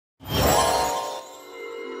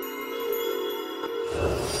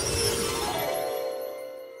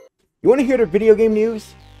You want to hear the video game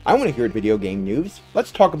news? I want to hear video game news.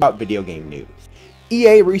 Let's talk about video game news.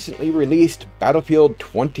 EA recently released Battlefield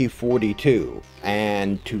 2042,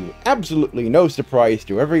 and to absolutely no surprise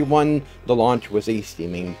to everyone, the launch was a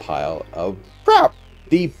steaming pile of crap.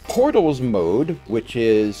 The Portals mode, which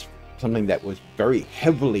is something that was very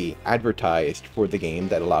heavily advertised for the game,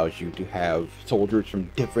 that allows you to have soldiers from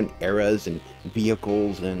different eras and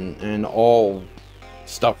vehicles and all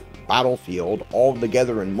stuff, Battlefield, all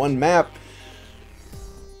together in one map,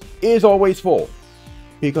 is always full.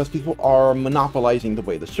 Because people are monopolizing the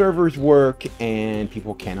way the servers work, and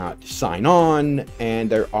people cannot sign on, and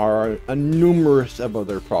there are numerous of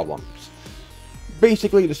other problems.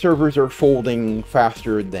 Basically, the servers are folding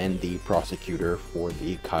faster than the prosecutor for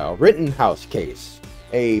the Kyle Rittenhouse case.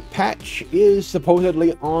 A patch is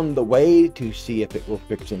supposedly on the way to see if it will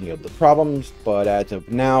fix any of the problems, but as of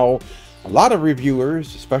now, a lot of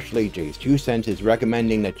reviewers, especially Jay's 2 Cents, is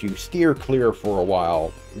recommending that you steer clear for a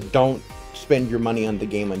while. Don't spend your money on the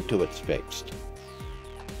game until it's fixed.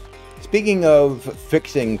 Speaking of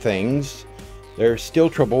fixing things, there's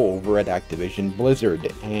still trouble over at Activision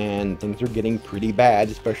Blizzard, and things are getting pretty bad,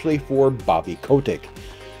 especially for Bobby Kotick,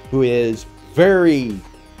 who is very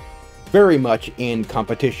much in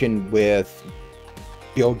competition with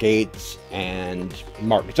Bill Gates and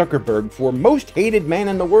Mark Zuckerberg for most hated man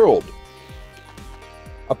in the world.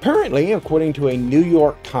 Apparently, according to a New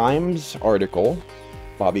York Times article,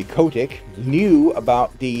 Bobby Kotick knew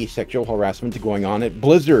about the sexual harassment going on at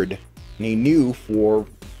Blizzard, and he knew for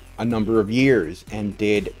a number of years and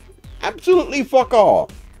did absolutely fuck all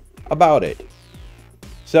about it.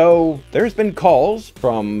 So there's been calls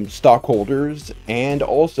from stockholders and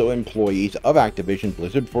also employees of Activision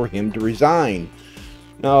Blizzard for him to resign.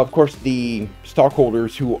 Now, of course, the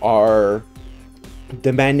stockholders who are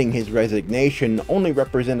demanding his resignation only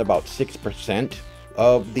represent about 6%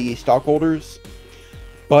 of the stockholders.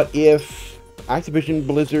 But if Activision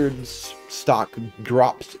Blizzard's stock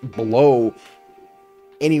drops below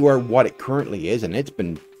anywhere what it currently is, and it's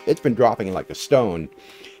been dropping like a stone,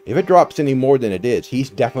 if it drops any more than it is, he's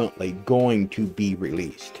definitely going to be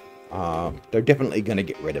released. They're definitely going to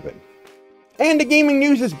get rid of him. And the gaming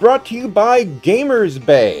news is brought to you by Gamers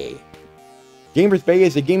Bay. Gamers Bay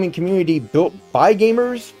is a gaming community built by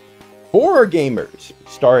gamers for gamers.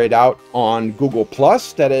 Started out on Google+,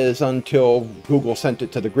 that is until Google sent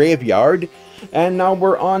it to the graveyard, and now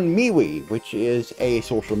we're on MeWe, which is a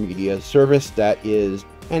social media service that is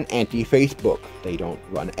an anti-Facebook. They don't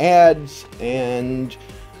run ads, and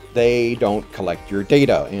they don't collect your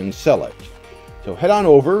data and sell it. So head on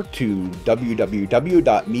over to www.mewe.com,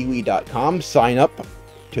 sign up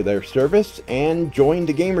to their service, and join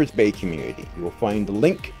the Gamers Bay community. You will find the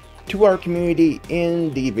link to our community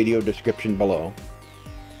in the video description below.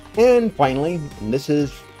 And finally, and this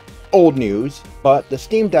is old news, but the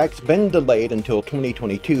Steam Deck's been delayed until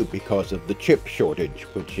 2022 because of the chip shortage,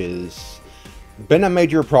 which has been a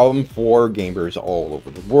major problem for gamers all over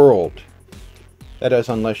the world. That is,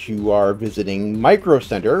 unless you are visiting Micro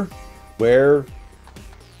Center, where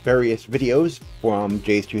various videos from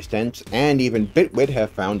Jay's 2 Cents and even Bitwit have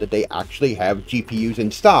found that they actually have GPUs in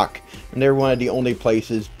stock, and they're one of the only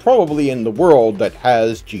places probably in the world that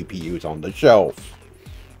has GPUs on the shelf.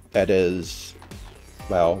 That is,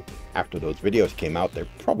 well, after those videos came out, they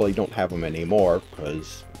probably don't have them anymore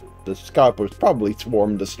because the scalpers probably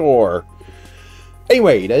swarmed the store.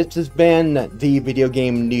 Anyway, this has been the video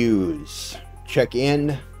game news. Check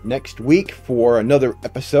in next week for another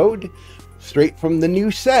episode straight from the new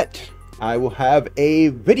set. I will have a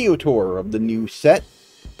video tour of the new set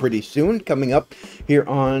pretty soon coming up here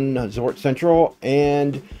on Zorch Central,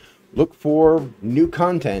 and look for new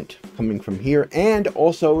content coming from here and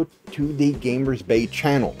also to the Gamers Bay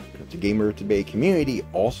channel, because the Gamers Bay community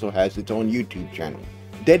also has its own YouTube channel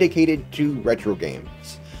dedicated to retro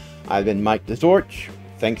games. I've been Mike TheZorch.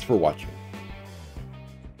 Thanks for watching.